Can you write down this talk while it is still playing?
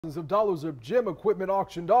Thousands of dollars of gym equipment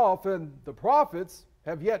auctioned off, and the profits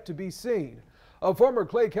have yet to be seen. A former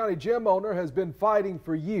Clay County gym owner has been fighting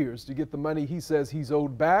for years to get the money he says he's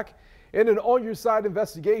owed back. In an On Your Side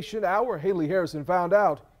investigation, our Haley Harrison found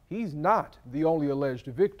out he's not the only alleged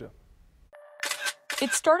victim. It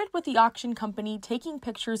started with the auction company taking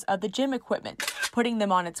pictures of the gym equipment, putting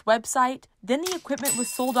them on its website. Then the equipment was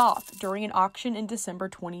sold off during an auction in December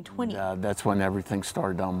 2020. That's when everything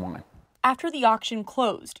started to unwind. After the auction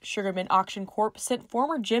closed, Sugarman Auction Corp sent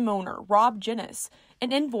former gym owner Rob Ginnis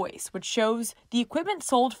an invoice which shows the equipment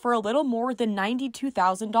sold for a little more than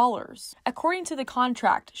 $92,000. According to the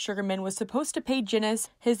contract, Sugarman was supposed to pay Ginnis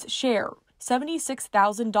his share,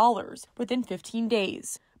 $76,000, within 15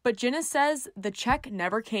 days. But Ginnis says the check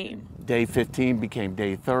never came. Day 15 became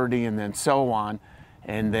day 30 and then so on.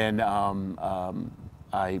 And then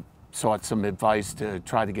I sought some advice to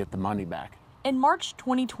try to get the money back. In March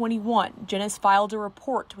 2021, Ginnis filed a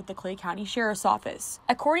report with the Clay County Sheriff's Office.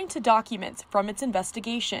 According to documents from its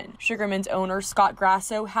investigation, Sugarman's owner, Scott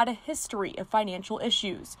Grasso, had a history of financial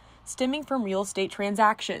issues stemming from real estate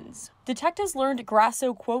transactions. Detectives learned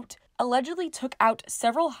Grasso, quote, allegedly took out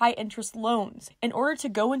several high-interest loans in order to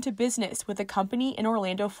go into business with a company in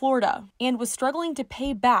Orlando, Florida, and was struggling to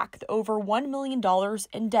pay back the over $1 million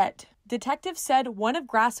in debt. Detectives said one of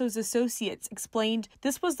Grasso's associates explained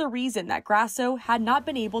this was the reason that Grasso had not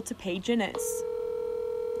been able to pay Ginnis.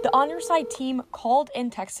 The On Your Side team called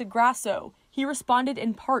and texted Grasso. He responded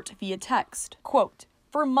in part via text, quote,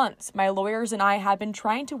 for months, my lawyers and I have been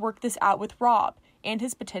trying to work this out with Rob and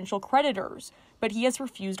his potential creditors, but he has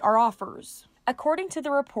refused our offers. According to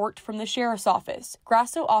the report from the Sheriff's Office,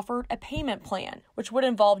 Grasso offered a payment plan, which would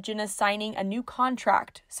involve Ginnis signing a new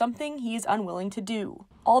contract, something he is unwilling to do.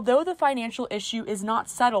 Although the financial issue is not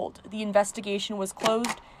settled, the investigation was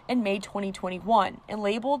closed in May 2021 and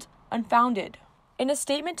labeled unfounded. In a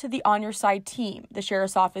statement to the On Your Side team, the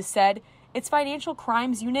Sheriff's Office said its Financial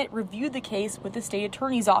Crimes Unit reviewed the case with the State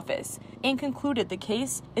Attorney's Office and concluded the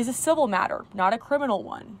case is a civil matter, not a criminal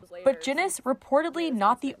one. But Ginnis reportedly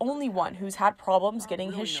not the only one who's had problems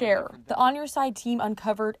getting his share. The On Your Side team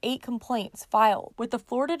uncovered 8 complaints filed with the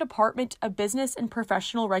Florida Department of Business and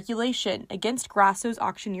Professional Regulation against Grasso's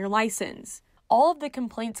auctioneer license. All of the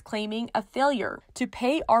complaints claiming a failure to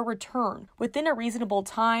pay or return within a reasonable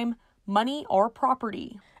time, money, or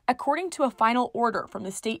property. According to a final order from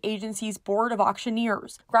the state agency's Board of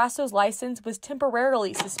Auctioneers, Grasso's license was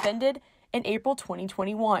temporarily suspended in April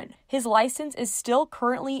 2021. His license is still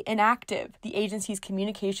currently inactive, the agency's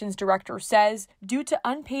communications director says, due to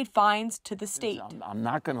unpaid fines to the state. I'm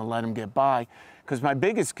not going to let him get by, because my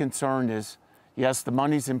biggest concern is, yes, the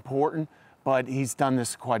money's important, but he's done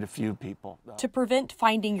this to quite a few people. To prevent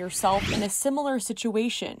finding yourself in a similar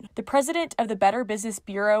situation, the president of the Better Business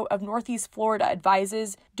Bureau of Northeast Florida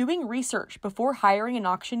advises doing research before hiring an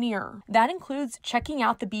auctioneer. That includes checking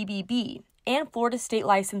out the BBB and Florida state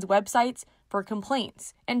license websites for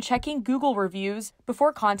complaints and checking Google reviews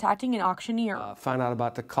before contacting an auctioneer. Find out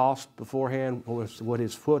about the cost beforehand, what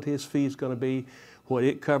his fee is going to be, what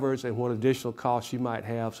it covers, and what additional costs you might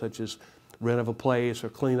have, such as rent of a place or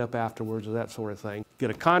clean up afterwards or that sort of thing. Get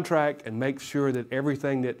a contract and make sure that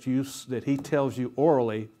everything that he tells you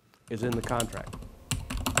orally is in the contract.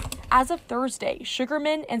 As of Thursday,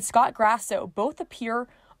 Sugarman and Scott Grasso both appear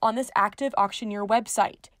on this active auctioneer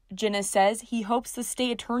website. Ginnis says he hopes the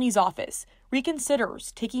state attorney's office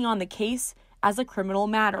reconsiders taking on the case as a criminal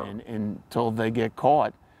matter. And until they get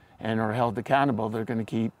caught and are held accountable, they're going to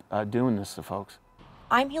keep doing this to folks.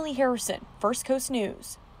 I'm Haley Harrison, First Coast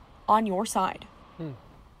News. On Your Side. And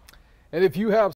if you have